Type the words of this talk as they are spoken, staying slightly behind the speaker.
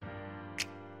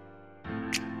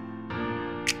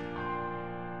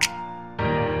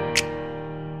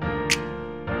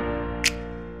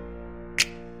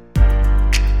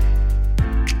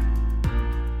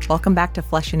Welcome back to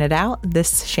Fleshing It Out.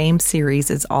 This shame series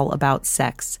is all about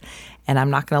sex. And I'm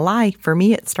not going to lie, for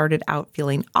me, it started out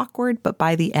feeling awkward, but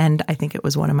by the end, I think it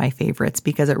was one of my favorites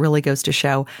because it really goes to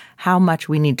show how much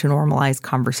we need to normalize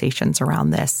conversations around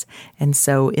this. And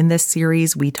so in this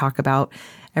series, we talk about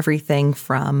everything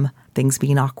from things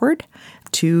being awkward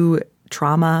to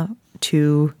trauma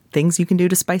to things you can do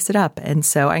to spice it up. And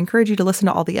so I encourage you to listen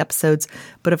to all the episodes,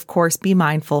 but of course, be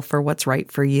mindful for what's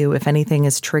right for you. If anything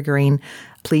is triggering,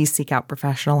 please seek out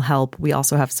professional help. We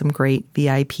also have some great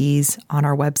VIPs on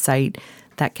our website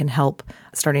that can help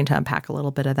starting to unpack a little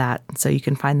bit of that. So you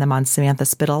can find them on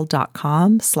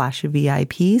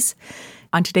samanthaspittle.com/VIPs.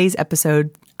 On today's episode,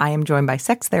 I am joined by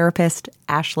sex therapist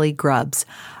Ashley Grubbs.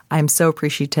 I am so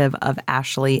appreciative of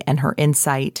Ashley and her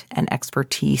insight and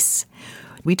expertise.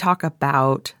 We talk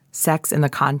about sex in the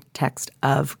context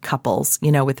of couples,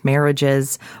 with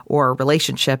marriages or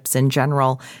relationships in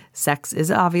general. Sex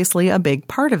is obviously a big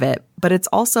part of it, but it's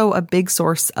also a big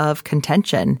source of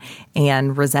contention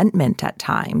and resentment at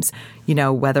times,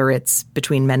 whether it's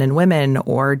between men and women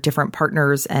or different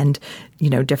partners and,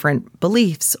 different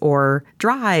beliefs or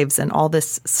drives and all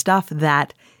this stuff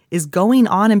that is going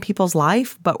on in people's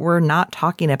life, but we're not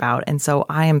talking about. And so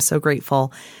I am so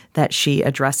grateful that she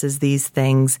addresses these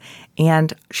things.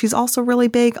 And she's also really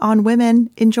big on women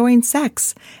enjoying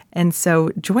sex. And so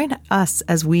join us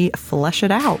as we flesh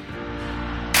it out.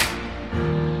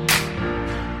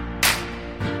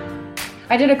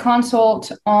 I did a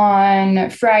consult on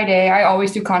Friday. I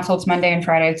always do consults Monday and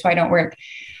Friday, so I don't work,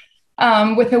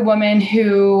 with a woman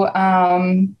who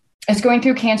is going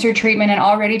through cancer treatment and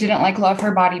already didn't love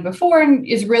her body before and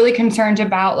is really concerned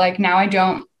about now I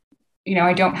don't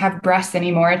have breasts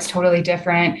anymore. It's totally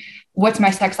different. What's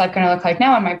my sex life going to look like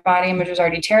now? And my body image was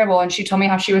already terrible. And she told me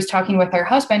how she was talking with her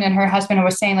husband and her husband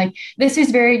was saying this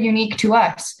is very unique to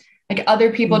us.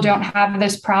 Other people don't have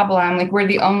this problem. We're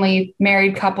the only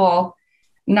married couple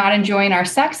not enjoying our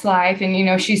sex life.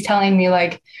 And, she's telling me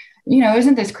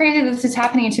isn't this crazy that this is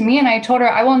happening to me? And I told her,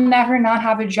 I will never not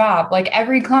have a job.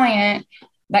 Every client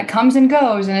that comes and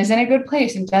goes and is in a good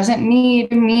place and doesn't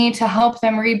need me to help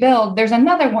them rebuild, there's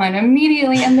another one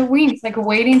immediately in the wings,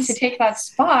 waiting to take that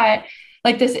spot.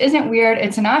 This isn't weird.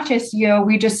 It's not just,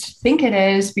 we just think it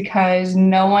is because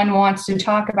no one wants to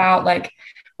talk about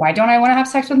why don't I want to have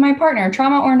sex with my partner,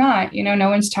 trauma or not? No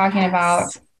one's talking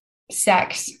about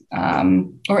sex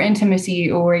or intimacy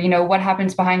or, what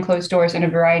happens behind closed doors in a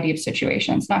variety of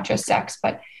situations, not just sex,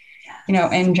 but,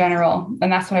 in general.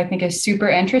 And that's what I think is super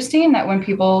interesting, that when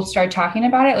people start talking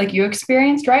about it, like you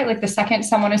experienced, right? The second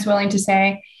someone is willing to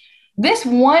say, this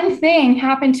one thing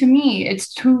happened to me,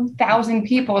 it's 2,000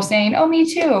 people saying, oh, me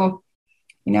too.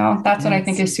 That's what I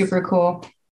think is super cool.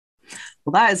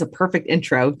 Well, that is a perfect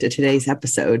intro to today's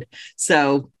episode.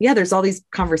 So yeah, there's all these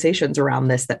conversations around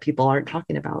this that people aren't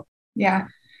talking about. Yeah.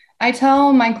 I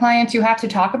tell my clients, you have to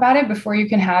talk about it before you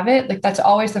can have it. That's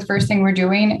always the first thing we're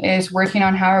doing is working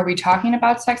on how are we talking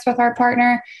about sex with our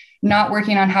partner, not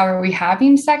working on how are we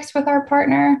having sex with our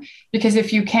partner. Because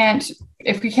if we can't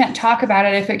talk about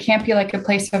it, if it can't be a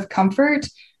place of comfort,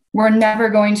 we're never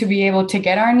going to be able to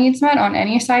get our needs met on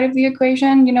any side of the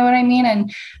equation. You know what I mean?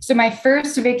 And so my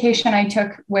first vacation I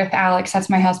took with Alex,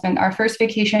 that's my husband, our first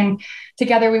vacation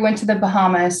together, we went to the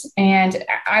Bahamas and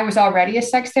I was already a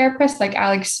sex therapist.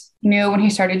 Alex knew when he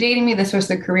started dating me, this was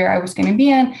the career I was going to be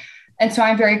in. And so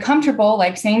I'm very comfortable,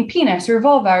 saying penis or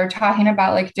vulva or talking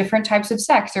about different types of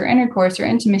sex or intercourse or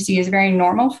intimacy is very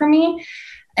normal for me.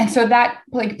 And so that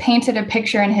painted a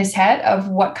picture in his head of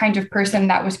what kind of person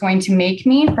that was going to make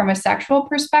me from a sexual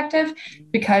perspective,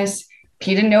 because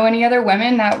he didn't know any other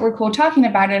women that were cool talking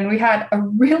about it. And we had a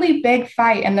really big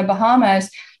fight in the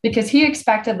Bahamas because he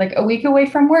expected a week away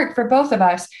from work for both of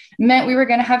us meant we were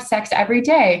going to have sex every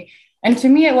day. And to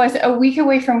me, it was a week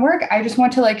away from work. I just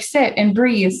want to sit and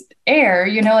breathe air,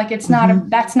 it's not,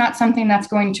 that's not something that's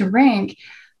going to rank.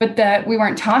 But that we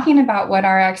weren't talking about what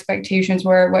our expectations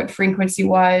were, what frequency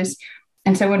was.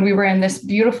 And so when we were in this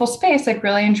beautiful space,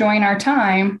 really enjoying our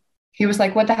time, he was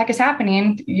like, what the heck is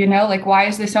happening? Why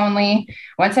is this only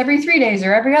once every 3 days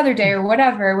or every other day or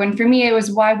whatever? When for me, it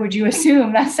was, why would you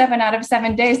assume that 7 out of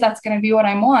 7 days, that's going to be what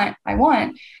I want?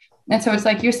 And so it's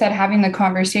like you said, having the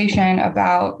conversation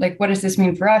about what does this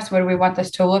mean for us? What do we want this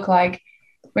to look like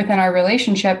within our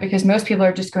relationship? Because most people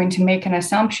are just going to make an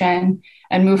assumption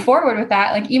and move forward with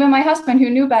that. Even my husband who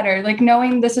knew better,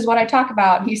 knowing this is what I talk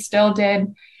about, he still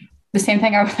did the same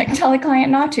thing I would tell a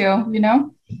client not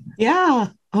to, Yeah.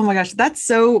 Oh my gosh. That's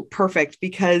so perfect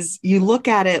because you look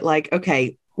at it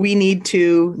okay, we need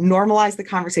to normalize the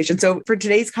conversation. So for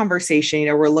today's conversation,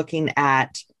 we're looking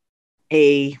at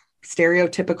a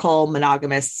stereotypical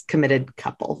monogamous committed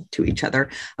couple to each other.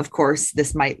 Of course,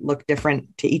 this might look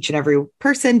different to each and every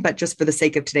person, but just for the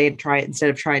sake of today and instead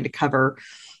of trying to cover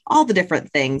all the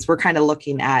different things, we're kind of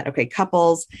looking at, okay,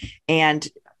 couples, and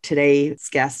today's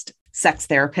guest, sex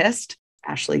therapist,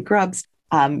 Ashley Grubbs.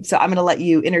 So I'm going to let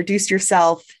you introduce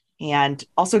yourself and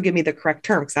also give me the correct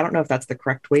term, because I don't know if that's the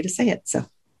correct way to say it. So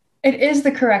it is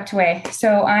the correct way.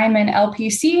 So I'm an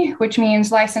LPC, which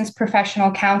means licensed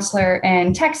professional counselor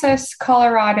in Texas,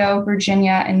 Colorado,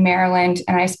 Virginia, and Maryland.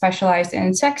 And I specialize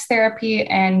in sex therapy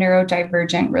and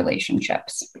neurodivergent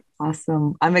relationships.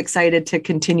 Awesome. I'm excited to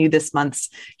continue this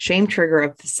month's shame trigger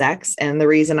of the sex. And the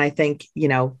reason I think,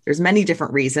 there's many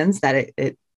different reasons that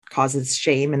it causes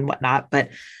shame and whatnot, but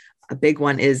a big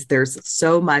one is there's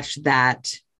so much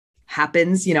that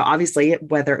happens, obviously,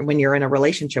 whether when you're in a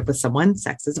relationship with someone,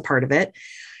 sex is a part of it.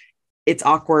 It's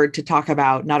awkward to talk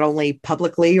about not only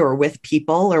publicly or with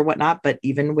people or whatnot, but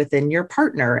even within your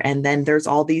partner. And then there's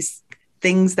all these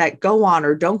things that go on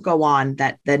or don't go on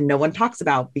that then no one talks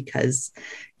about because,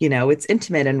 it's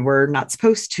intimate and we're not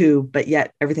supposed to, but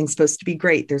yet everything's supposed to be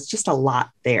great. There's just a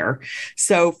lot there.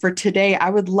 So for today, I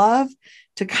would love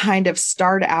to kind of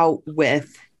start out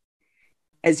with,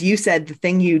 as you said, the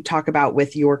thing you talk about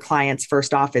with your clients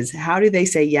first off is how do they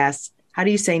say yes? How do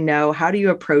you say no? How do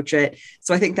you approach it?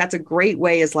 So I think that's a great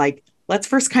way is like, let's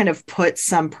first kind of put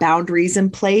some boundaries in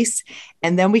place,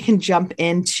 and then we can jump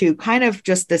into kind of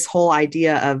just this whole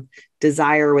idea of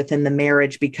desire within the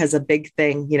marriage, because a big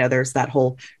thing, there's that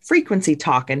whole frequency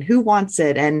talk and who wants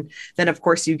it. And then of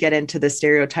course you get into the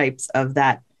stereotypes of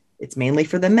that it's mainly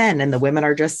for the men and the women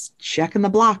are just checking the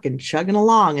block and chugging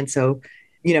along. And so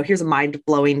here's a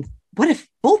mind-blowing, what if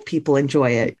both people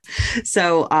enjoy it?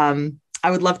 So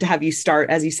I would love to have you start,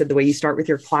 as you said, the way you start with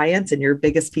your clients and your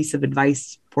biggest piece of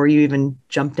advice before you even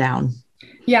jump down.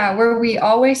 Yeah, where we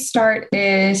always start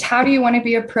is how do you want to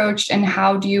be approached and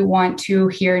how do you want to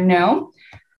hear no?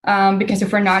 Because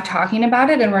if we're not talking about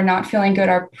it and we're not feeling good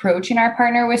approaching our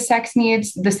partner with sex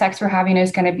needs, the sex we're having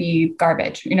is going to be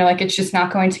garbage. It's just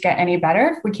not going to get any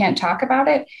better if we can't talk about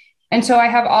it. And so I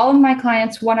have all of my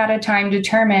clients one at a time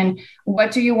determine,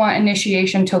 what do you want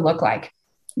initiation to look like?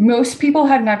 Most people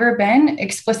have never been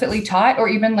explicitly taught or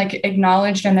even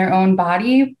acknowledged in their own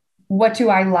body, what do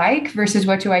I like versus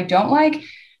what do I don't like?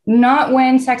 Not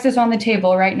when sex is on the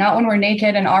table, right? Not when we're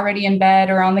naked and already in bed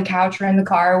or on the couch or in the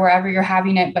car or wherever you're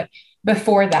having it, but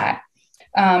before that.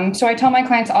 So I tell my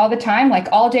clients all the time,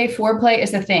 all day foreplay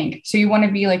is a thing. So you want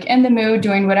to be in the mood,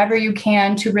 doing whatever you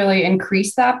can to really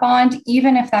increase that bond.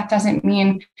 Even if that doesn't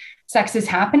mean sex is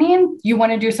happening, you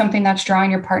want to do something that's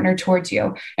drawing your partner towards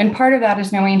you. And part of that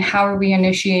is knowing how are we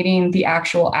initiating the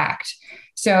actual act.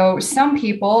 So some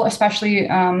people, especially,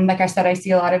 like I said, I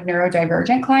see a lot of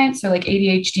neurodivergent clients. So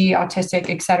ADHD, autistic,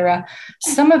 et cetera.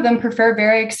 Some of them prefer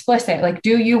very explicit,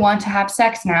 do you want to have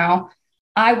sex now?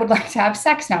 I would like to have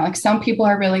sex now. Some people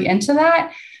are really into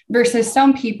that versus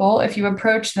some people, if you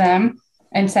approach them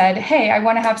and said, hey, I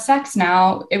want to have sex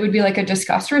now, it would be a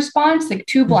disgust response,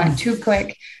 too blunt, too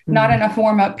quick, not enough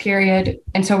warm up period.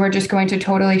 And so we're just going to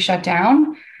totally shut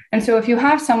down. And so if you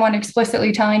have someone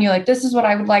explicitly telling you this is what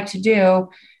I would like to do,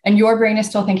 and your brain is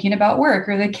still thinking about work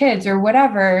or the kids or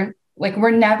whatever,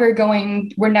 we're never going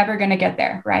to get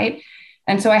there. Right.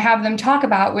 And so I have them talk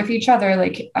about with each other,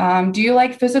 do you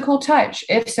like physical touch?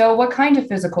 If so, what kind of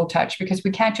physical touch? Because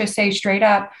we can't just say straight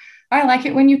up, I like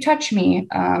it when you touch me,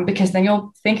 because then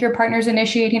you'll think your partner's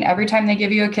initiating every time they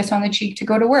give you a kiss on the cheek to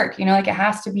go to work. It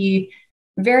has to be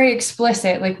very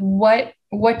explicit.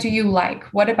 What do you like?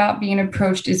 What about being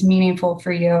approached is meaningful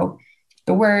for you?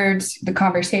 The words, the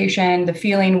conversation, the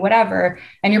feeling, whatever.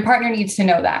 And your partner needs to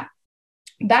know that.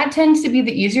 That tends to be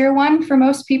the easier one for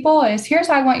most people is here's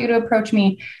how I want you to approach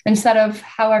me instead of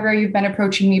however you've been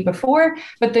approaching me before.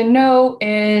 But the no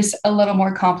is a little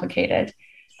more complicated.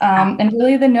 And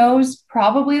really the no's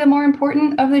probably the more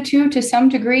important of the two to some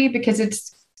degree, because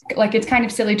it's kind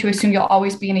of silly to assume you'll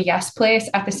always be in a yes place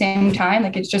at the same time.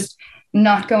 It's just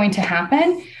not going to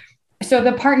happen. So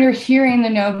the partner hearing the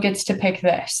no gets to pick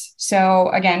this. So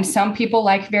again, some people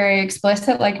like very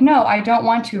explicit, no, I don't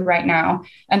want to right now.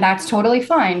 And that's totally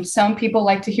fine. Some people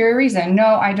like to hear a reason. No,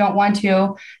 I don't want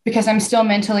to because I'm still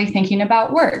mentally thinking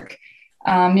about work.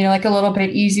 A little bit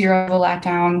easier of a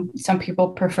letdown. Some people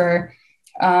prefer.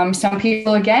 Some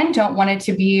people, again, don't want it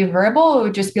to be verbal. It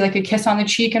would just be a kiss on the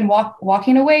cheek and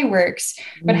walking away works.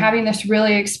 But having this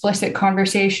really explicit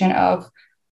conversation of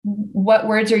what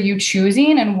words are you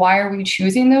choosing and why are we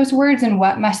choosing those words and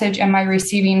what message am I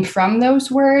receiving from those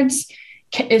words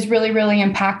is really, really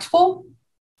impactful,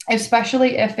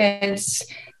 especially if it's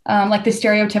like the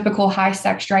stereotypical high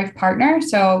sex drive partner.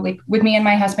 So like with me and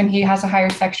my husband, he has a higher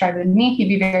sex drive than me. He'd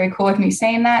be very cool with me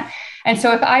saying that. And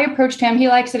so if I approached him, he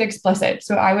likes it explicit.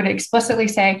 So I would explicitly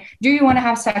say, do you want to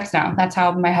have sex now? That's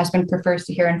how my husband prefers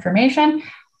to hear information.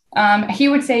 He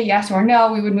would say yes or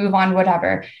no. We would move on,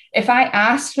 whatever. If I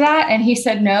asked that and he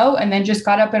said no, and then just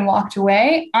got up and walked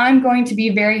away, I'm going to be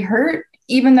very hurt,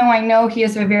 even though I know he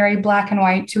is a very black and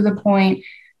white to the point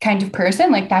kind of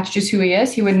person. Like that's just who he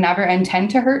is. He would never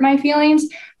intend to hurt my feelings.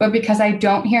 But because I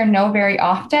don't hear no very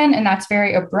often, and that's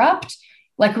very abrupt,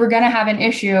 like we're going to have an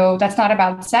issue that's not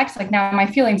about sex. Like now my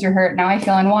feelings are hurt. Now I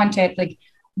feel unwanted. Like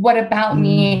what about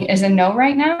me is a no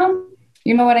right now?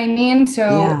 You know what I mean?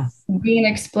 So being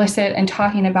explicit and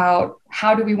talking about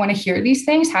how do we want to hear these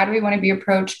things? How do we want to be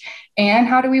approached? And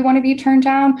how do we want to be turned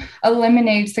down?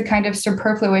 Eliminates the kind of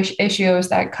superfluous issues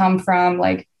that come from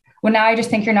like, well, now I just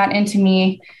think you're not into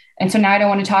me. And so now I don't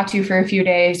want to talk to you for a few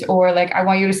days, or like, I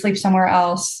want you to sleep somewhere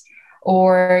else.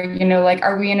 Or, you know, like,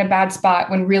 are we in a bad spot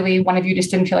when really one of you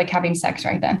just didn't feel like having sex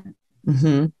right then?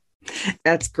 Mm-hmm.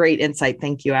 That's great insight.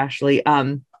 Thank you, Ashley.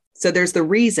 So there's the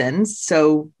reasons.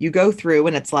 So you go through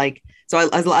and it's like, so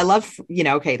I love, you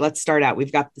know, okay, let's start out.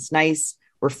 We've got this nice,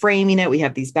 we're framing it. We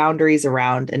have these boundaries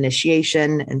around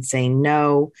initiation and saying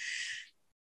no.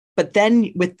 But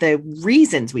then with the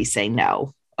reasons we say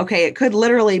no, okay, it could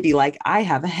literally be like, I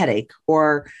have a headache,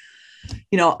 or,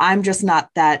 you know, I'm just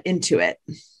not that into it.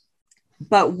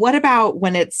 But what about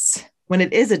when it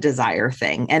is a desire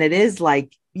thing and it is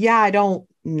like, yeah, I don't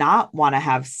not want to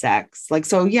have sex. Like,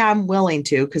 so yeah, I'm willing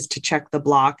to, because to check the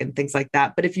block and things like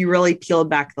that. But if you really peel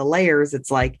back the layers, it's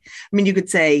like, I mean, you could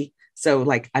say, so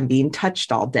like, I'm being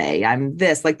touched all day. I'm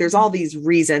this, like, there's all these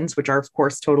reasons, which are of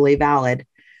course totally valid.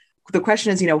 The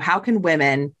question is, you know, how can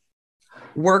women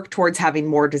work towards having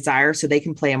more desire so they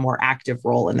can play a more active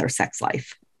role in their sex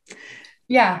life?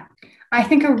 Yeah. I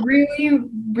think a really,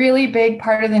 really big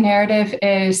part of the narrative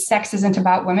is sex isn't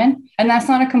about women. And that's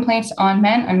not a complaint on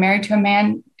men. I'm married to a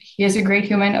man. He is a great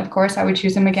human. Of course, I would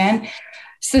choose him again.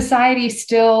 Society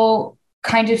still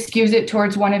kind of skews it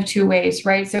towards one of two ways,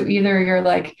 right? So either you're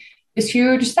like this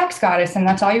huge sex goddess and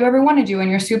that's all you ever want to do and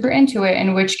you're super into it,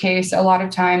 in which case a lot of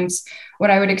times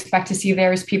what I would expect to see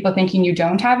there is people thinking you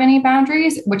don't have any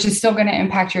boundaries, which is still going to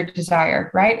impact your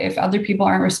desire, right? If other people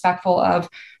aren't respectful of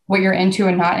what you're into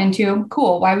and not into,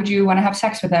 cool. Why would you want to have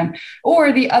sex with them?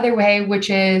 Or the other way, which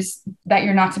is that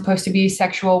you're not supposed to be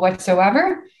sexual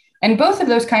whatsoever. And both of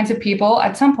those kinds of people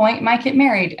at some point might get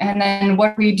married. And then what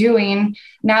are we doing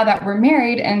now that we're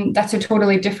married? And that's a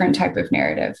totally different type of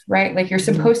narrative, right? Like you're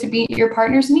supposed to meet your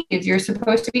partner's needs. You're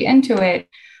supposed to be into it.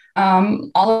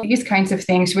 All of these kinds of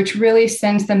things, which really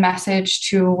sends the message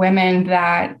to women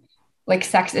that like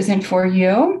sex isn't for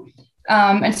you.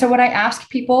 And so what I ask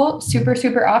people super,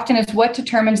 super often is what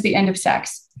determines the end of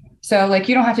sex? So like,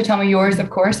 you don't have to tell me yours,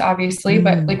 of course, obviously,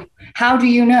 but like, how do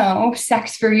you know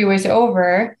sex for you is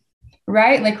over?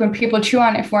 Right? Like when people chew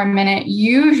on it for a minute,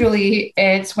 usually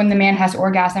it's when the man has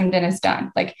orgasmed and is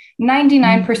done. Like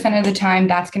 99% of the time,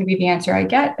 that's going to be the answer I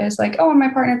get is like, oh, when my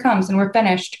partner comes and we're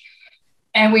finished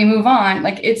and we move on.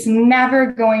 Like it's never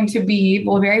going to be,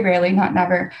 well, very rarely, not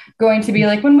never, going to be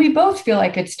like when we both feel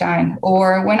like it's done,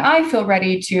 or when I feel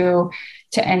ready to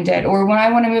end it, or when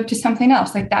I want to move to something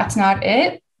else. Like that's not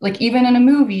it. Like even in a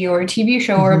movie or a TV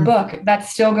show or a book,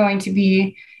 that's still going to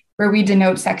be where we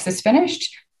denote sex is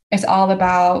finished. It's all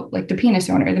about like the penis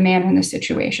owner, the man in the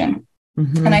situation.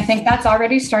 And I think that's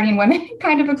already starting women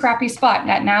kind of a crappy spot.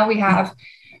 That now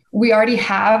we already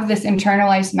have this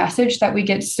internalized message that we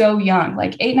get so young,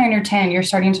 like 8, 9, or 10, you're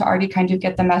starting to already kind of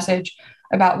get the message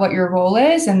about what your role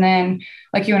is. And then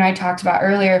like you and I talked about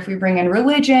earlier, if we bring in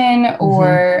religion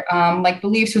or like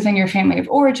beliefs within your family of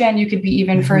origin, you could be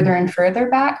even further and further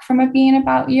back from it being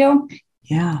about you.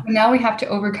 Yeah. And now we have to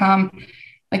overcome,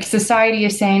 like society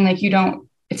is saying like,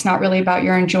 it's not really about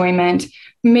your enjoyment.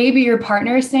 Maybe your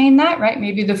partner is saying that, right?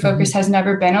 Maybe the focus has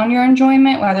never been on your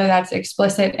enjoyment, whether that's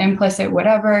explicit, implicit,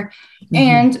 whatever.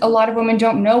 And a lot of women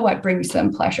don't know what brings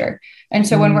them pleasure. And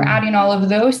so when we're adding all of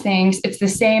those things, it's the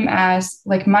same as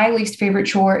like my least favorite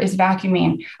chore is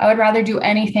vacuuming. I would rather do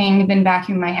anything than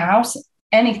vacuum my house.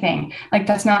 Anything like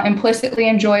that's not implicitly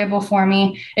enjoyable for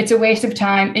me. It's a waste of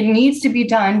time. It needs to be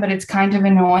done, but it's kind of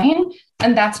annoying.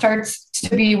 And that starts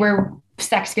to be where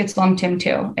sex gets lumped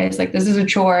into. It's like, this is a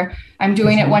chore. I'm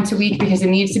doing it once a week because it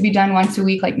needs to be done once a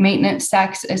week. Like maintenance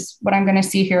sex is what I'm going to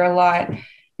see here a lot,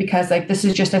 because like, this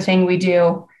is just a thing we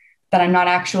do that I'm not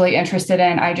actually interested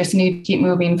in. I just need to keep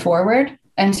moving forward.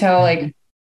 And so like,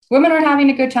 women aren't having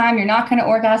a good time, you're not going to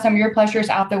orgasm, your pleasure is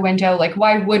out the window. Like,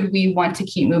 why would we want to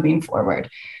keep moving forward?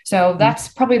 So that's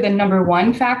probably the number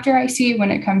one factor I see when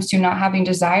it comes to not having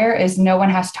desire is no one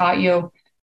has taught you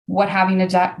what having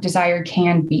a desire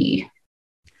can be.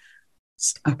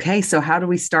 Okay. So how do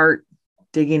we start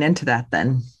digging into that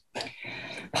then?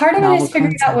 Part of it is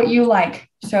figuring out what you like.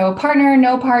 So partner,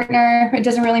 no partner, it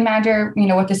doesn't really matter,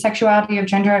 what the sexuality of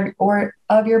gender or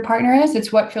of your partner is.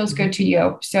 It's what feels good to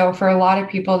you. So for a lot of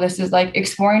people, this is like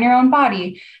exploring your own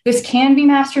body. This can be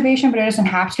masturbation, but it doesn't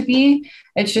have to be.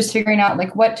 It's just figuring out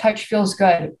like what touch feels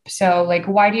good. So like,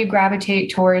 why do you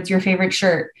gravitate towards your favorite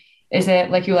shirt? Is it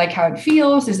like you like how it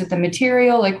feels? Is it the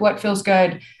material? Like what feels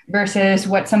good versus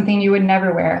what's something you would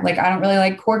never wear? Like, I don't really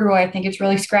like corduroy. I think it's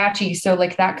really scratchy. So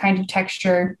like that kind of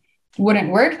texture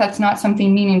wouldn't work. That's not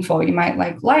something meaningful. You might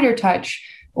like lighter touch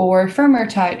or firmer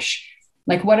touch.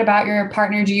 Like, what about your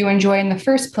partner do you enjoy in the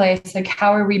first place? Like,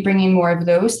 how are we bringing more of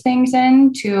those things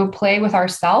in to play with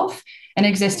ourselves and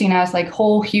existing as like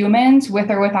whole humans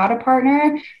with or without a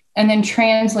partner, and then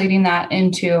translating that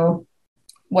into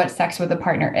what sex with a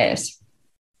partner is.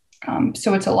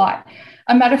 So it's a lot.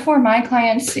 A metaphor my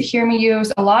clients hear me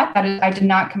use a lot that I did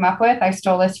not come up with. I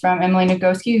stole this from Emily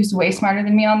Nagoski, who's way smarter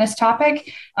than me on this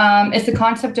topic. It's the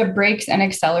concept of brakes and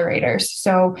accelerators.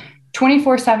 So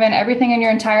 24/7, everything in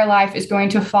your entire life is going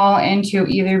to fall into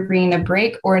either being a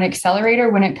brake or an accelerator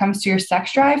when it comes to your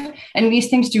sex drive. And these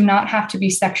things do not have to be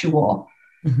sexual.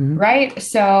 Mm-hmm. Right?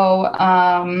 So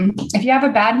if you have a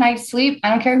bad night's sleep, I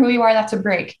don't care who you are, that's a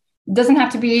brake. It doesn't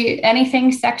have to be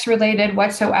anything sex related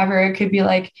whatsoever. It could be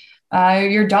like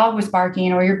your dog was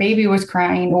barking or your baby was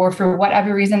crying, or for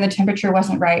whatever reason, the temperature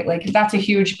wasn't right. Like that's a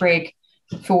huge break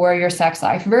for your sex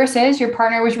life versus your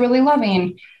partner was really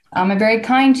loving and very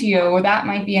kind to you. Or that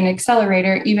might be an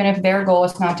accelerator, even if their goal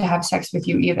is not to have sex with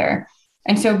you either.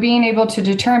 And so being able to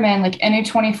determine like in a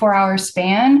 24-hour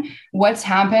span, what's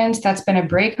happened that's been a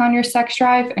break on your sex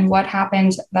drive and what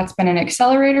happens that's been an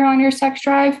accelerator on your sex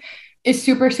drive is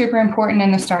super, super important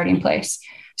in the starting place.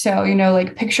 So,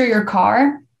 like picture your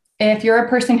car. If you're a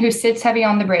person who sits heavy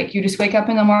on the brake, you just wake up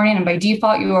in the morning and by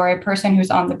default, you are a person who's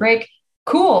on the brake.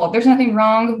 Cool. There's nothing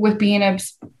wrong with being a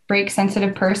brake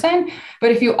sensitive person.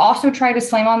 But if you also try to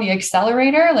slam on the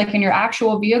accelerator, like in your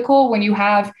actual vehicle, when you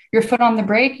have your foot on the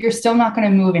brake, you're still not going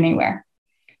to move anywhere.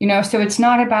 So it's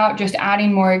not about just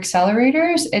adding more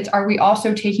accelerators. It's, are we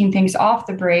also taking things off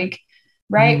the brake?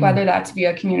 Right? Mm. Whether that's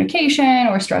via communication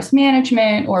or stress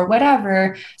management or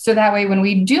whatever. So that way, when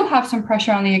we do have some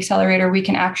pressure on the accelerator, we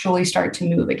can actually start to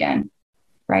move again.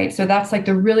 Right? So that's like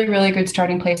the really, really good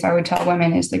starting place I would tell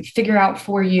women is like figure out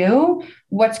for you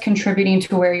what's contributing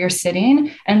to where you're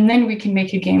sitting. And then we can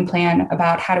make a game plan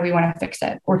about how do we want to fix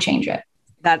it or change it.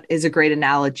 That is a great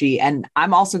analogy. And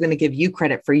I'm also going to give you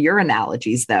credit for your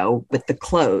analogies though, with the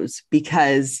clothes,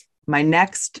 because my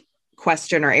next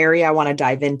question or area I want to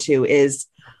dive into is,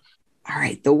 all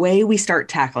right, the way we start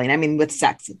tackling, with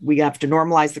sex, we have to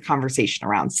normalize the conversation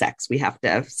around sex. We have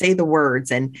to say the words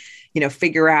and,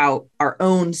 figure out our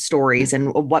own stories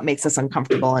and what makes us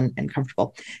uncomfortable and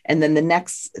comfortable. And then the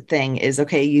next thing is,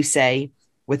 okay, you say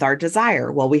with our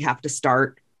desire, well, we have to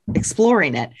start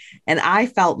exploring it. And I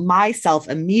felt myself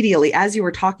immediately as you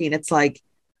were talking, it's like,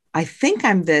 I think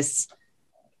I'm this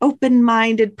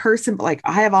open-minded person, but like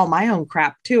I have all my own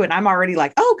crap too. And I'm already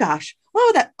like, oh gosh,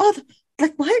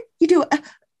 like what you do?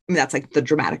 That's like the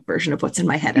dramatic version of what's in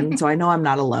my head. And so I know I'm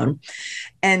not alone.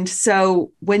 And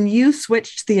so when you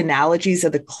switched the analogies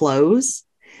of the clothes,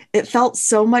 it felt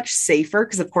so much safer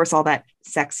because of course, all that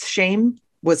sex shame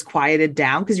was quieted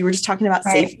down because you were just talking about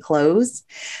safe clothes.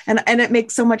 And it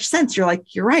makes so much sense. You're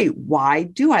like, you're right. Why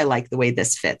do I like the way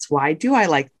this fits? Why do I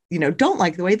don't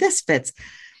like the way this fits?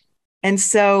 And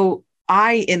so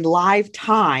I, in live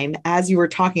time, as you were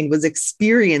talking, was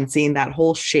experiencing that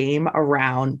whole shame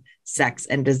around sex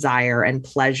and desire and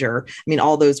pleasure.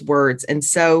 All those words. And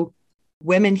so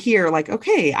women here like,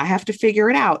 okay, I have to figure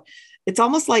it out. It's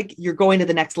almost like you're going to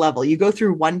the next level. You go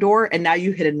through one door and now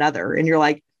you hit another and you're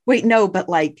like, wait, no, but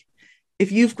like,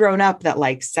 if you've grown up that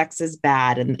like sex is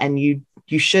bad and you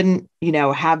shouldn't,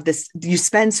 have this, you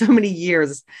spend so many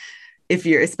years, if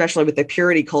you're, especially with the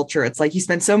purity culture, it's like you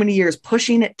spend so many years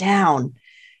pushing it down.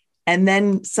 And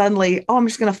then suddenly, I'm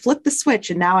just going to flip the switch.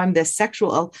 And now I'm this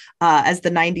sexual, as the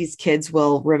 90s kids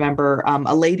will remember,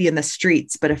 a lady in the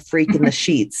streets, but a freak in the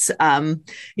sheets.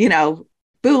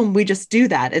 Boom, we just do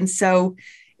that. And so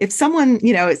if someone,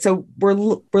 so we're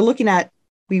looking at,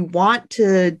 we want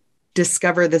to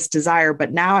discover this desire,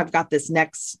 but now I've got this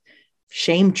next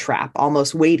shame trap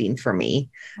almost waiting for me.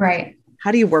 Right.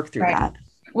 How do you work through that?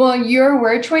 Well, your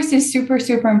word choice is super,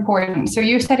 super important. So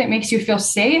you said it makes you feel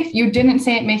safe. You didn't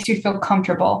say it makes you feel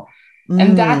comfortable.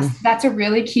 And Mm, that's a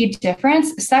really key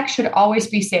difference. Sex should always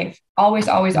be safe. Always,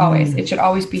 always, always. mm, It should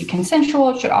always be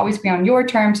consensual. It should always be on your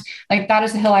terms. Like that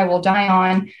is a hill I will die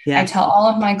on. I yes. tell all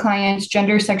of my clients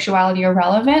gender, sexuality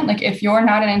irrelevant. Like if you're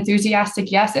not an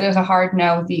enthusiastic yes, it is a hard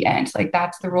no, the end. Like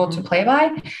that's the rule to Mm, play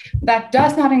by. That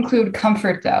does not include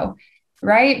comfort though.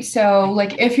 Right. So,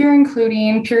 like, if you're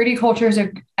including purity culture is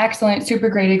an excellent, super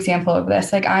great example of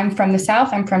this. Like, I'm from the South,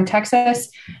 I'm from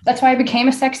Texas. That's why I became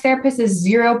a sex therapist. Is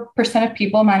 0% of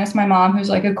people, minus my mom, who's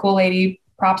like a cool lady.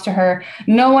 Props to her.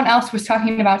 No one else was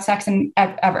talking about sex in,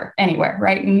 ever anywhere,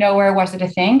 right? Nowhere was it a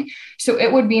thing. So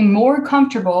it would be more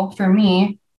comfortable for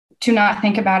me to not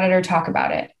think about it or talk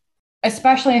about it,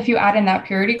 especially if you add in that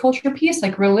purity culture piece.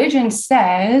 Like religion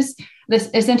says this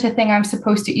isn't a thing I'm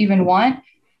supposed to even want.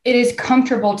 It is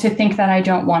comfortable to think that I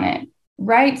don't want it.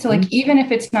 Right. So, like, mm, even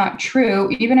if it's not true,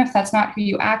 even if that's not who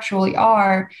you actually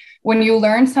are, when you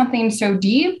learn something so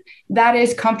deep, that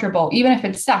is comfortable, even if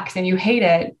it sucks and you hate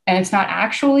it and it's not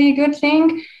actually a good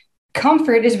thing.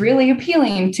 Comfort is really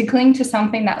appealing to cling to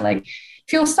something that, like,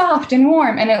 feels soft and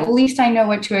warm. And at least I know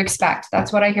what to expect.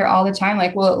 That's what I hear all the time.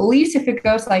 Like, well, at least if it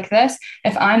goes like this,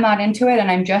 if I'm not into it and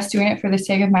I'm just doing it for the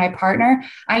sake of my partner,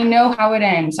 I know how it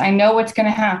ends. I know what's going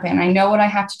to happen. I know what I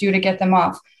have to do to get them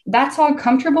off. That's all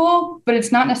comfortable, but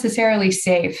it's not necessarily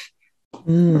safe,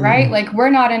 right? mm. Like we're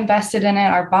not invested in it.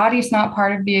 Our body's not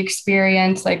part of the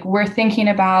experience. Like we're thinking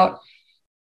about,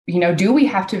 do we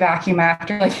have to vacuum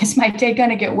after? Like, is my day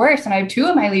going to get worse? And I have two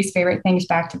of my least favorite things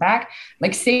back to back.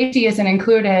 Like safety isn't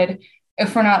included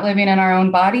if we're not living in our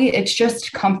own body. It's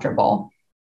just comfortable.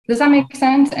 Does that make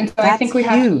sense? And so I That's think we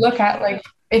have to look huge. at, like,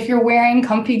 if you're wearing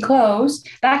comfy clothes,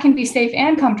 that can be safe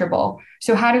and comfortable.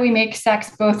 So how do we make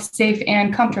sex both safe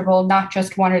and comfortable, not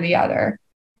just one or the other?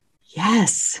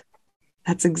 Yes.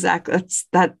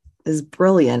 That is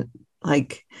brilliant.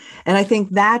 Like, and I think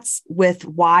that's with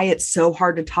why it's so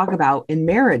hard to talk about in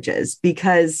marriages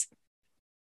because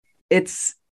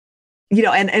it's,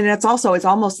 and it's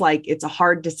almost like it's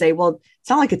hard to say, well, it's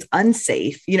not like it's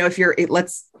unsafe. If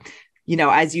let's,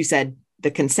 as you said, the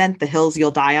consent, the hills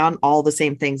you'll die on, all the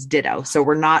same things ditto. So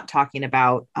we're not talking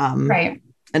about Right.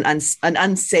 an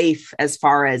unsafe as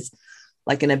far as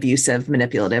like an abusive,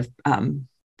 manipulative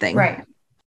thing. Right.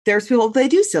 There's people, they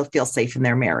do still feel safe in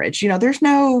their marriage.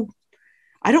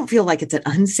 I don't feel like it's an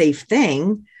unsafe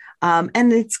thing.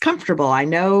 And it's comfortable. I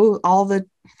know the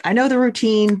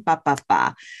routine,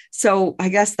 So I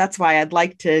guess that's why I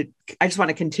just want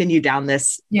to continue down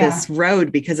Yeah. this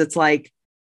road because it's like,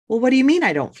 well, what do you mean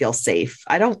I don't feel safe?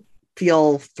 I don't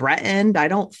feel threatened. I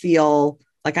don't feel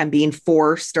like I'm being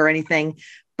forced or anything.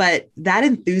 But that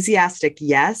enthusiastic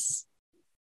yes,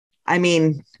 I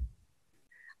mean,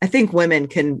 I think women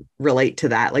can relate to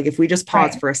that. Like if we just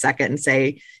pause Right. for a second and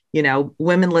say,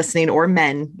 women listening or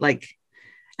men, like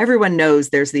everyone knows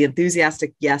there's the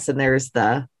enthusiastic yes and there's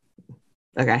the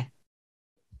okay,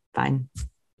 fine.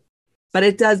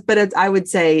 I would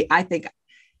say I think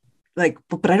like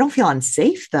but I don't feel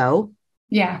unsafe though,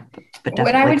 Yeah. but What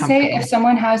I definitely would say, if comfortable.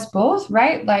 someone has both,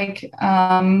 right? Like,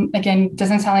 again,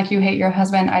 doesn't sound like you hate your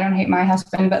husband. I don't hate my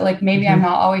husband, but like maybe I'm Mhm.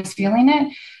 not always feeling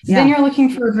it. Then Yeah. you're looking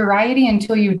for variety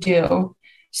until you do.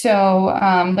 So,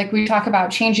 like we talk about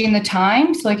changing the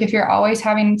time. So, like if you're always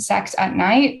having sex at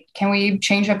night, can we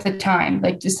change up the time?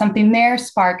 Like, does something there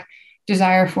spark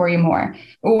desire for you more?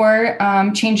 Or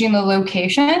changing the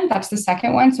location. That's the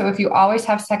second one. So, if you always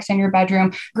have sex in your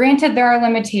bedroom, granted, there are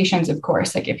limitations, of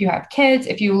course. Like if you have kids,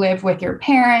 if you live with your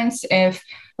parents, if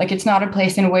like it's not a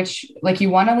place in which like you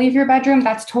want to leave your bedroom,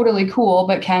 that's totally cool.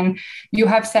 But can you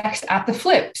have sex at the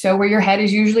flip? So where your head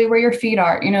is usually where your feet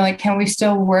are, like can we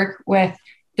still work with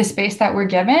the space that we're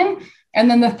given? And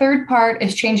then the third part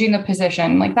is changing the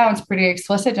position. Like that one's pretty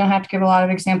explicit. Don't have to give a lot of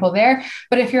example there.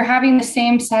 But if you're having the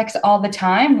same sex all the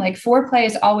time, like foreplay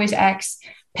is always X,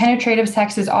 penetrative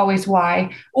sex is always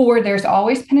Y, or there's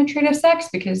always penetrative sex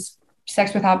because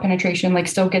sex without penetration like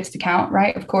still gets to count,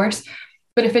 right? Of course.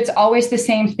 But if it's always the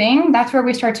same thing, that's where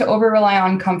we start to over rely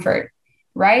on comfort,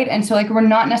 right? And so like we're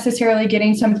not necessarily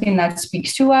getting something that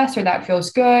speaks to us or that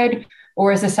feels good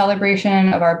or is a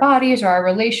celebration of our bodies or our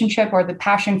relationship or the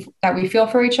passion that we feel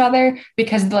for each other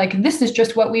because like this is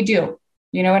just what we do.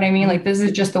 You know what I mean? Mhm. Like this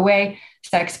is just the way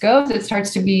sex goes. It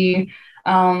starts to be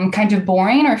kind of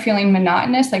boring or feeling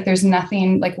monotonous. Like there's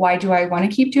nothing like, why do I want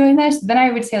to keep doing this? Then I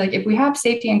would say, like, if we have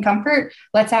safety and comfort,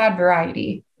 let's add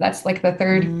variety. That's like the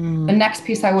Mm, next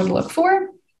piece I would look for,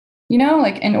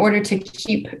 like in order to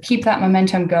keep that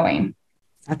momentum going.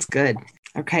 that's good.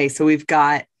 Okay, so we've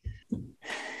got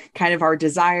kind of our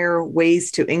desire,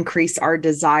 ways to increase our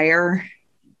desire.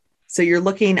 So you're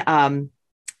looking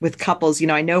with couples,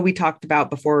 I know we talked about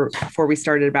before we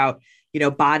started about,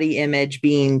 body image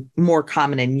being more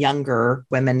common in younger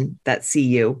women that see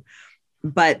you.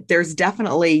 But there's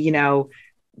definitely,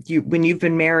 when you've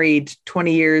been married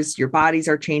 20 years, your bodies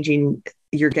are changing,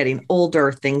 you're getting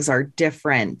older, things are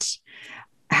different.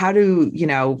 How do,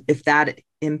 if that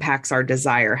impacts our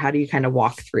desire, how do you kind of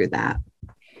walk through that?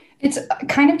 It's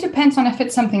kind of depends on if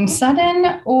it's something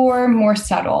sudden or more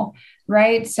subtle,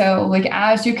 right? So like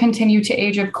as you continue to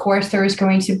age, of course, there is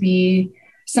going to be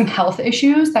some health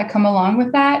issues that come along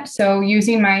with that. So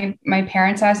using my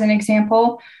parents as an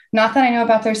example, not that I know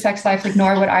about their sex life, like,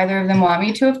 nor would either of them want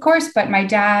me to, of course, but my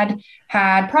dad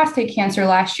had prostate cancer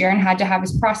last year and had to have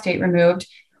his prostate removed.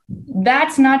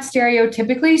 That's not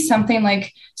stereotypically something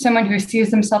like someone who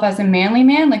sees themselves as a manly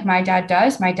man, like my dad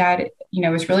does. My dad,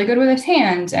 is really good with his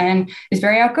hands and is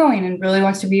very outgoing and really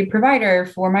wants to be a provider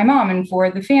for my mom and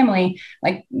for the family.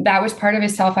 Like that was part of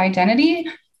his self-identity.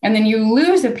 And then you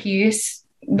lose a piece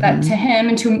that to him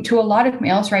and to a lot of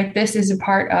males, right? This is a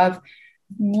part of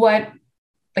what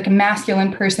like a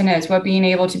masculine person is, what being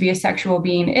able to be a sexual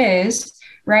being is.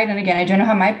 Right. And again, I don't know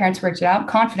how my parents worked it out,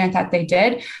 confident that they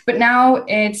did. But now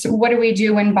it's what do we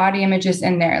do when body image is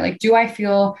in there? Like, do I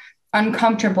feel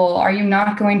uncomfortable? Are you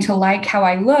not going to like how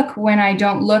I look when I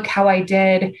don't look how I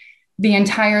did the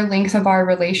entire length of our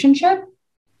relationship?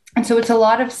 And so it's a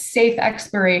lot of safe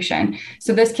exploration.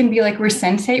 So this can be like where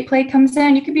sensate play comes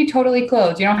in. You could be totally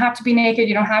clothed. You don't have to be naked.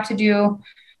 You don't have to do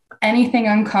anything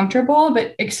uncomfortable,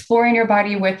 but exploring your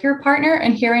body with your partner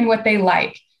and hearing what they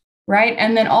like. Right.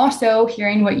 And then also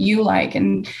hearing what you like.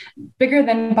 And bigger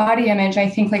than body image, I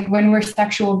think like when we're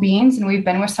sexual beings and we've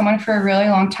been with someone for a really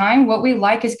long time, what we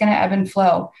like is going to ebb and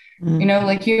flow.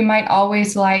 Like you might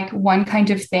always like one kind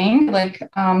of thing, like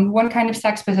one kind of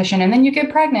sex position, and then you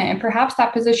get pregnant and perhaps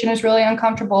that position is really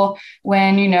uncomfortable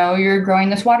when, you're growing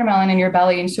this watermelon in your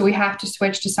belly. And so we have to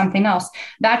switch to something else.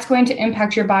 That's going to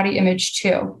impact your body image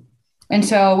too. And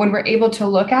so when we're able to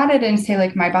look at it and say,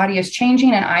 like, my body is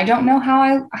changing and I don't know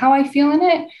how I feel in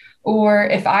it, or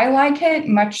if I like it,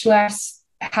 much less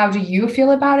how do you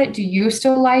feel about it? Do you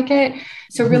still like it?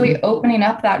 So really opening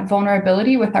up that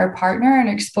vulnerability with our partner and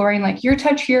exploring like your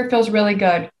touch here feels really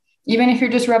good. Even if you're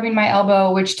just rubbing my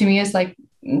elbow, which to me is like,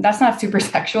 that's not super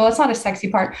sexual. It's not a sexy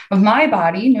part of my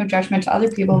body. No judgment to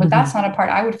other people, but that's not a part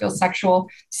I would feel sexual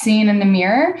seeing in the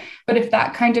mirror. But if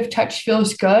that kind of touch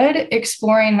feels good,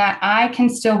 exploring that I can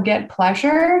still get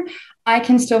pleasure, I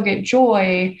can still get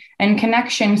joy and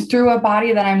connections through a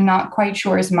body that I'm not quite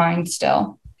sure is mine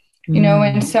still.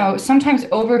 And so sometimes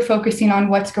over focusing on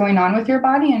what's going on with your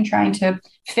body and trying to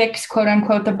fix, quote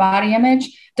unquote, the body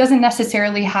image doesn't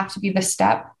necessarily have to be the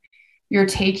step you're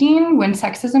taking when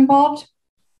sex is involved.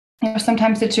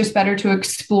 Sometimes it's just better to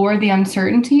explore the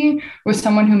uncertainty with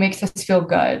someone who makes us feel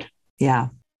good. Yeah.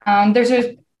 There's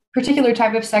a particular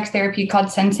type of sex therapy called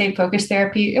sensate focus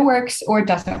therapy. It works or it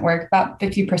doesn't work, about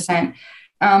 50%.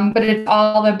 But it's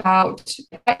all about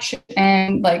touch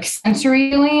and like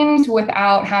sensory feelings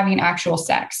without having actual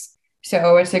sex.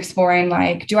 So it's exploring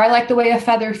like, do I like the way a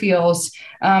feather feels?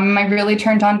 Am I really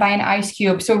turned on by an ice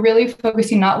cube? So really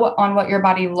focusing not on what your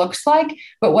body looks like,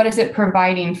 but what is it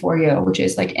providing for you, which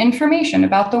is like information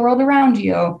about the world around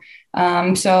you.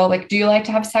 So like, do you like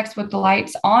to have sex with the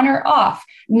lights on or off?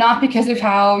 Not because of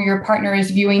how your partner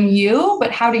is viewing you,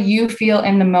 but how do you feel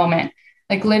in the moment?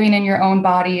 Like living in your own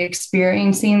body,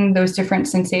 experiencing those different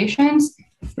sensations,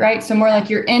 right? So more like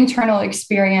your internal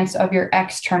experience of your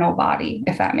external body,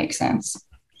 if that makes sense.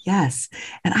 Yes.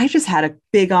 And I just had a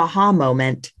big aha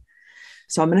moment.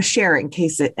 So I'm going to share it in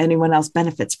case anyone else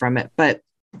benefits from it. But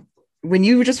when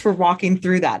you just were walking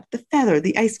through that, the feather,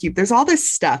 the ice cube, there's all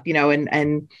this stuff,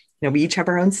 and we each have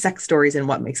our own sex stories and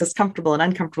what makes us comfortable and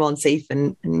uncomfortable and safe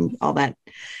and all that.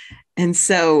 And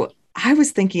so I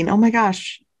was thinking, oh my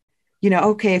gosh,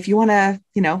 okay, if you want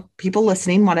to, people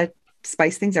listening want to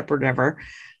spice things up or whatever,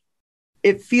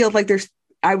 it feels like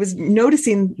I was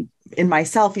noticing in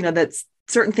myself, that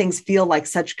certain things feel like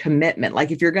such commitment. Like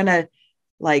if you're going to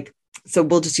so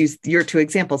we'll just use your two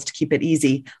examples to keep it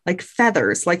easy, like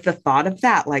feathers, like the thought of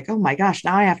that, like, oh my gosh,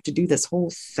 now I have to do this whole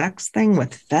sex thing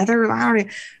with feathers.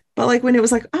 But like when it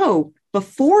was like, oh,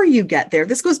 before you get there,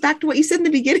 this goes back to what you said in the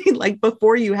beginning, like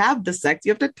before you have the sex,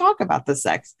 you have to talk about the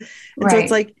sex. And right. So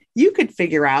it's like, you could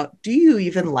figure out, do you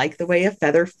even like the way a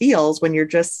feather feels when you're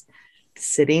just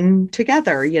sitting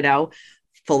together,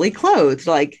 fully clothed,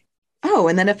 like, oh,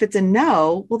 and then if it's a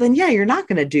no, well then, yeah, you're not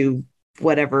going to do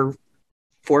whatever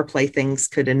foreplay things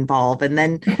could involve. And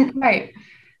then, right.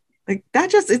 Like that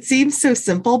just, it seems so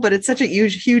simple, but it's such a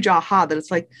huge aha that it's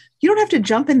like, you don't have to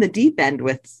jump in the deep end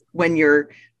when you're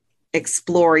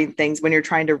exploring things, when you're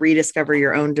trying to rediscover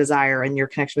your own desire and your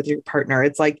connection with your partner.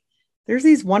 It's like, there's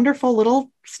these wonderful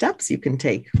little steps you can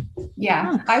take.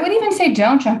 Yeah. I would even say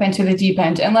don't jump into the deep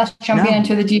end unless jumping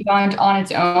into the deep end on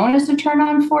its own is a turn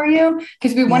on for you,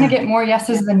 because we want to get more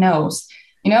yeses than nos,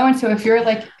 And so if you're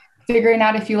like figuring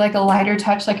out if you like a lighter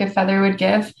touch, like a feather would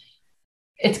give,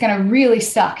 it's going to really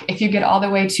suck if you get all the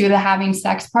way to the having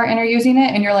sex part and are using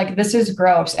it and you're like, this is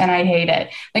gross and I hate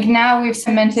it. Like now we've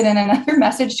cemented in another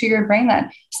message to your brain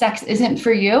that sex isn't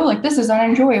for you. Like this is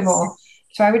unenjoyable.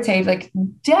 So I would say like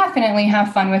definitely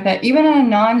have fun with it, even in a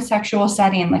non-sexual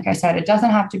setting. Like I said, it doesn't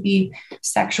have to be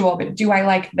sexual, but do I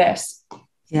like this?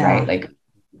 Yeah. Right. Like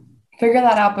figure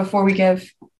that out before we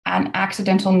give an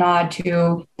accidental nod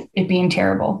to it being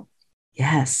terrible.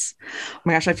 Yes. Oh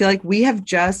my gosh. I feel like we have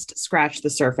just scratched the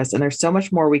surface and there's so much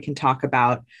more we can talk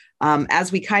about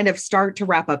as we kind of start to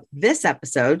wrap up this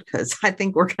episode, because I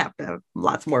think we're going to have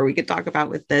lots more we could talk about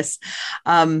with this.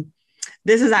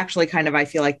 This is actually kind of, I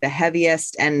feel like the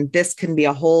heaviest, and this can be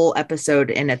a whole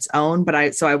episode in its own, but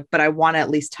I want to at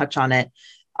least touch on it.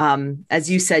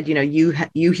 As you said,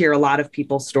 you hear a lot of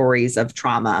people's stories of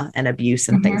trauma and abuse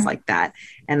and things like that.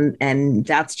 And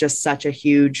that's just such a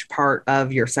huge part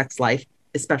of your sex life,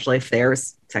 especially if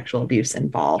there's sexual abuse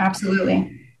involved.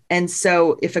 Absolutely. And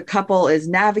so if a couple is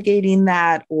navigating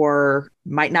that or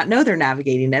might not know they're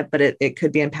navigating it, but it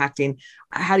could be impacting,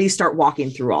 how do you start walking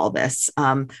through all this?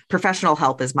 Professional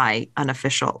help is my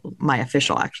official,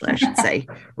 actually, I should say,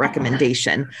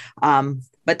 recommendation.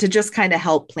 But to just kind of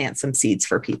help plant some seeds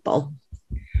for people.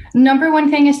 Number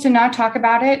one thing is to not talk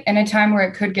about it in a time where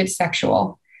it could get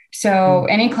sexual. So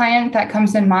any client that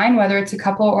comes in mind, whether it's a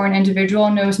couple or an individual,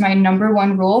 knows my number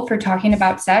one rule for talking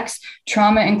about sex,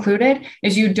 trauma included,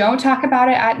 is you don't talk about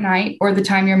it at night or the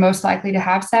time you're most likely to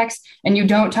have sex, and you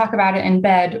don't talk about it in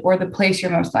bed or the place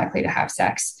you're most likely to have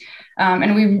sex.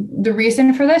 The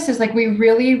reason for this is like, we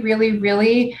really, really,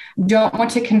 really don't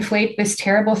want to conflate this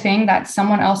terrible thing that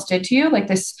someone else did to you. Like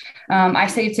this, I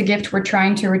say it's a gift we're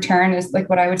trying to return, is like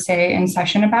what I would say in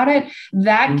session about it.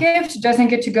 That gift doesn't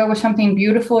get to go with something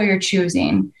beautiful you're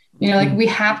choosing. Like we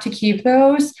have to keep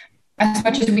those as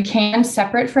much as we can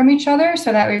separate from each other.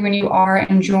 So that way, when you are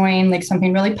enjoying like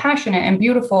something really passionate and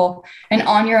beautiful and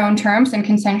on your own terms and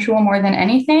consensual more than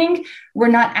anything, we're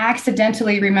not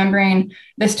accidentally remembering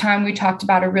this time we talked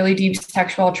about a really deep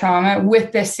sexual trauma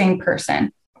with this same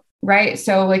person. Right.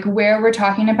 So like where we're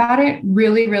talking about it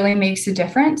really, really makes a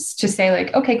difference to say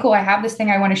like, okay, cool. I have this thing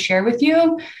I want to share with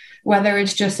you, whether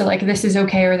it's just like, this is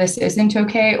okay, or this isn't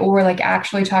okay, or like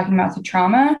actually talking about the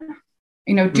trauma.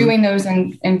 Doing those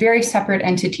in very separate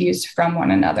entities from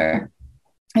one another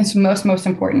is most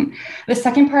important. The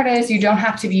second part is you don't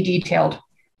have to be detailed,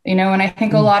 and I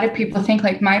think a lot of people think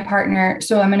like my partner.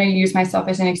 So I'm going to use myself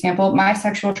as an example. My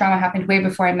sexual trauma happened way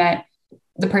before I met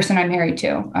the person I'm married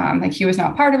to. Like he was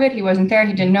not part of it. He wasn't there.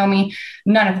 He didn't know me.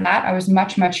 None of that. I was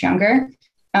much, much younger.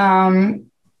 And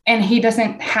he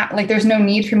doesn't have, like, there's no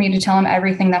need for me to tell him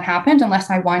everything that happened unless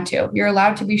I want to. You're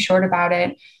allowed to be short about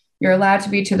it. You're allowed to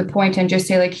be to the point and just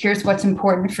say like, here's what's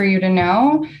important for you to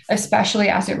know, especially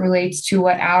as it relates to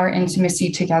what our intimacy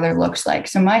together looks like.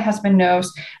 So my husband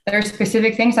knows there are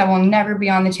specific things that will never be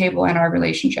on the table in our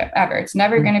relationship ever. It's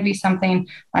never going to be something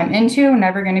I'm into,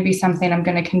 never going to be something I'm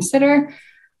going to consider.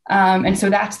 And so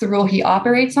that's the rule he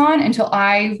operates on until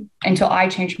I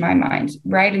change my mind.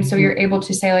 Right. And so you're able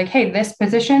to say like, hey, this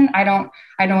position, I don't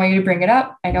want you to bring it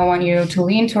up. I don't want you to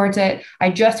lean towards it. I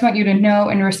just want you to know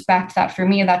and respect that for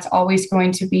me, that's always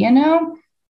going to be a no,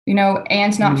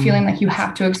 and not feeling like you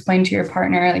have to explain to your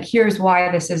partner, like, here's why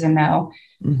this is a no.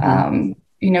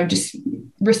 Just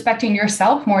respecting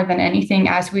yourself more than anything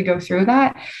as we go through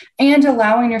that, and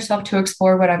allowing yourself to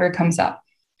explore whatever comes up.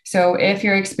 So if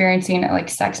you're experiencing like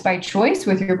sex by choice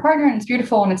with your partner and it's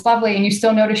beautiful and it's lovely and you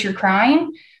still notice you're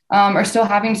crying or still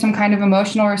having some kind of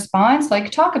emotional response,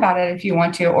 like talk about it if you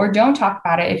want to, or don't talk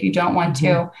about it if you don't want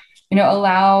to,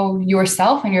 allow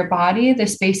yourself and your body the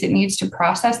space it needs to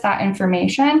process that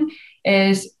information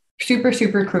is super,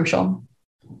 super crucial.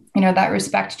 That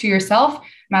respect to yourself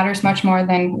matters much more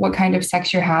than what kind of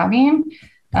sex you're having.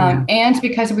 And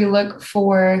because we look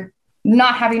for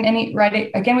not having any, right?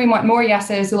 Again, we want more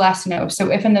yeses, less no. So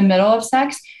if in the middle of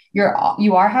sex,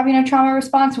 you are having a trauma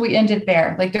response, we end it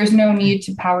there. Like there's no need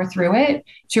to power through it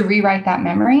to rewrite that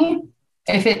memory.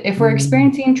 If we're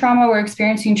experiencing trauma, we're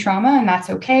experiencing trauma, and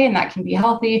that's okay. And that can be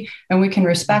healthy and we can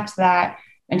respect that.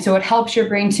 And so it helps your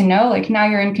brain to know, like, now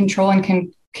you're in control and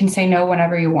can say no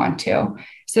whenever you want to.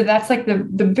 So that's like the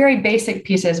very basic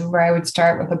pieces where I would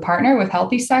start with a partner with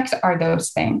healthy sex are those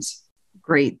things.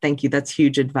 Great. Thank you. That's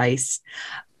huge advice.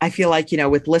 I feel like,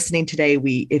 with listening today,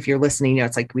 if you're listening,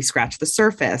 it's like we scratch the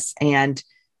surface. And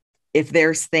if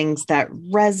there's things that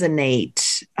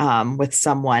resonate with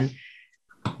someone,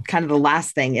 kind of the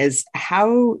last thing is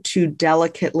how to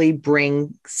delicately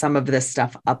bring some of this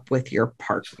stuff up with your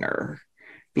partner.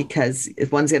 Because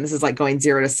once again, this is like going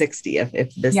 0 to 60.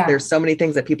 There's so many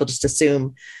things that people just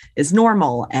assume is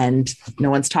normal and no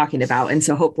one's talking about. And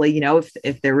so hopefully,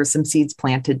 if there were some seeds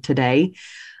planted today,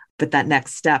 but that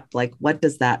next step, like, what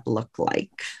does that look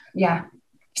like? Yeah.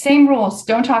 Same rules.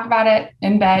 Don't talk about it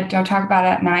in bed. Don't talk about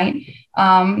it at night.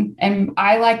 And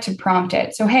I like to prompt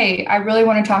it. So, hey, I really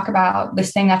want to talk about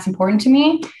this thing that's important to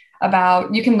me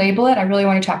you can label it. I really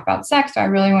want to talk about sex. Or I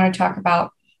really want to talk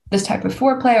about this type of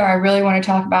foreplay, or I really want to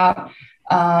talk about,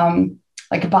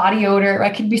 like a body odor.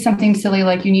 It could be something silly,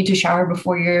 like you need to shower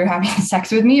before you're having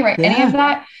sex with me, right? Yeah. Any of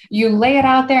that, you lay it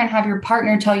out there and have your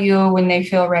partner tell you when they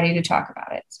feel ready to talk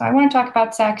about it. So I want to talk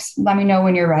about sex. Let me know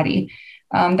when you're ready.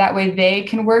 That way they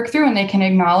can work through and they can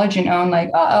acknowledge and own,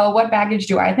 like, what baggage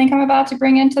do I think I'm about to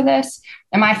bring into this?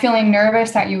 Am I feeling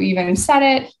nervous that you even said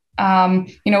it?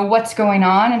 What's going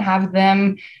on, and have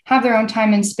them have their own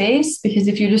time and space. Because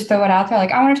if you just throw it out there,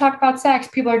 like, I want to talk about sex,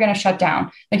 people are going to shut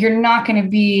down. Like, you're not going to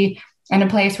be in a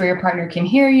place where your partner can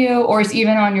hear you or is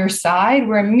even on your side,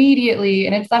 where immediately,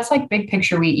 and that's like big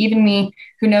picture, even me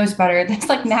who knows better, that's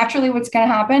like naturally what's going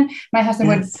to happen. My husband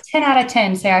would 10 out of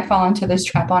 10 say I fall into this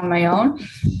trap on my own,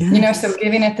 so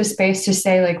giving it the space to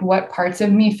say, like, what parts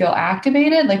of me feel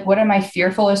activated, like, what am I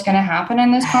fearful is going to happen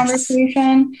in this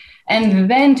conversation, and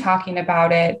then talking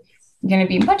about it, going to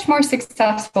be much more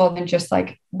successful than just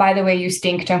like, by the way, you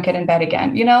stink, don't get in bed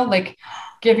again, like,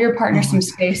 give your partner some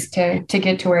space to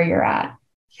get to where you're at.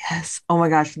 Yes. Oh my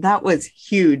gosh. That was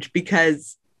huge,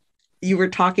 because you were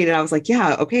talking and I was like,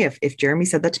 yeah, okay. If Jeremy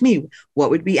said that to me,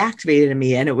 what would be activated in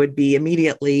me? And it would be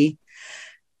immediately,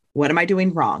 what am I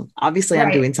doing wrong? Obviously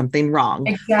I'm doing something wrong.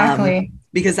 Exactly.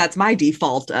 Because that's my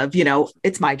default of,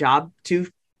 it's my job to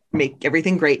make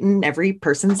everything great in every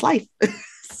person's life.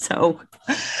 So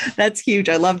that's huge.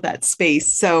 I love that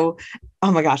space. So,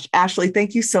 oh my gosh, Ashley,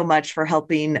 thank you so much for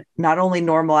helping not only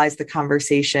normalize the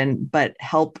conversation, but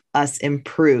help us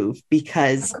improve,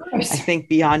 because I think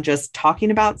beyond just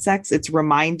talking about sex, it's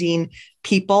reminding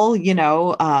people,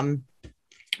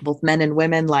 both men and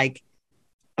women,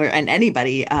 and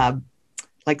anybody,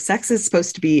 like, sex is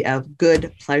supposed to be a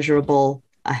good, pleasurable,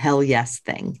 a hell yes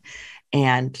thing.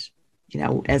 And,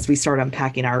 as we start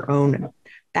unpacking our own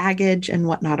baggage and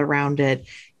whatnot around it,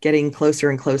 getting closer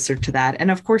and closer to that. And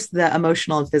of course, the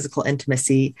emotional and physical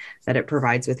intimacy that it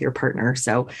provides with your partner.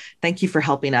 So thank you for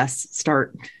helping us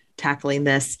start tackling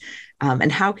this. And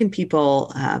how can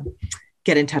people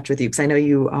get in touch with you? Because I know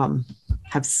you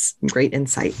have some great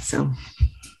insight. So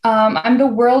I'm the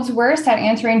world's worst at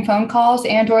answering phone calls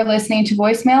and or listening to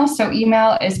voicemails. So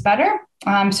email is better.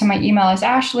 So my email is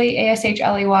Ashley,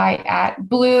 ASHLEY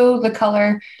 @blue, the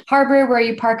color harbor, where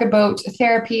you park a boat,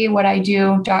 therapy,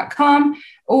 whatido.com,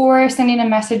 or sending a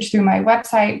message through my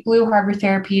website,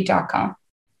 blueharbortherapy.com.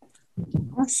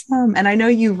 Awesome. And I know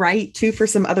you write too for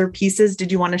some other pieces.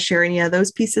 Did you want to share any of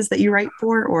those pieces that you write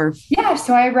for? Or yeah,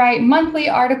 so I write monthly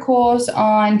articles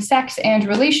on sex and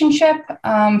relationship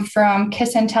from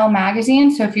Kiss and Tell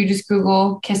magazine. So if you just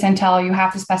Google Kiss and Tell, you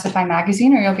have to specify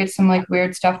magazine or you'll get some like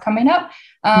weird stuff coming up.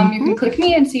 You can click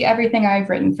me and see everything I've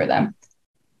written for them.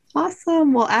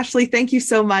 Awesome. Well, Ashley, thank you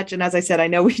so much. And as I said, I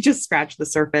know we just scratched the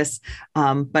surface,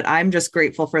 but I'm just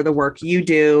grateful for the work you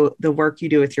do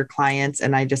with your clients.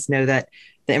 And I just know that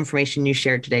the information you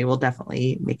shared today will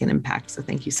definitely make an impact. So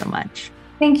thank you so much.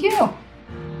 Thank you.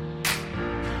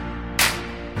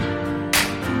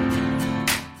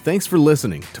 Thanks for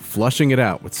listening to Flushing It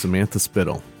Out with Samantha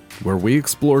Spittle, where we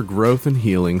explore growth and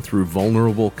healing through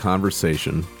vulnerable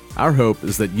conversation. Our hope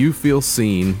is that you feel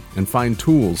seen and find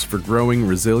tools for growing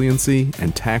resiliency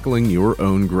and tackling your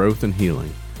own growth and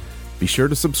healing. Be sure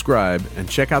to subscribe and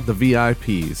check out the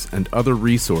VIPs and other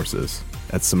resources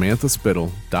at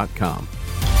SamanthaSpittle.com.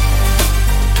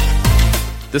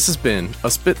 This has been a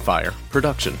Spitfire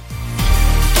production.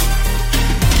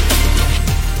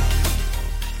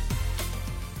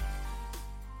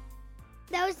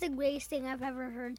 That was the greatest thing I've ever heard.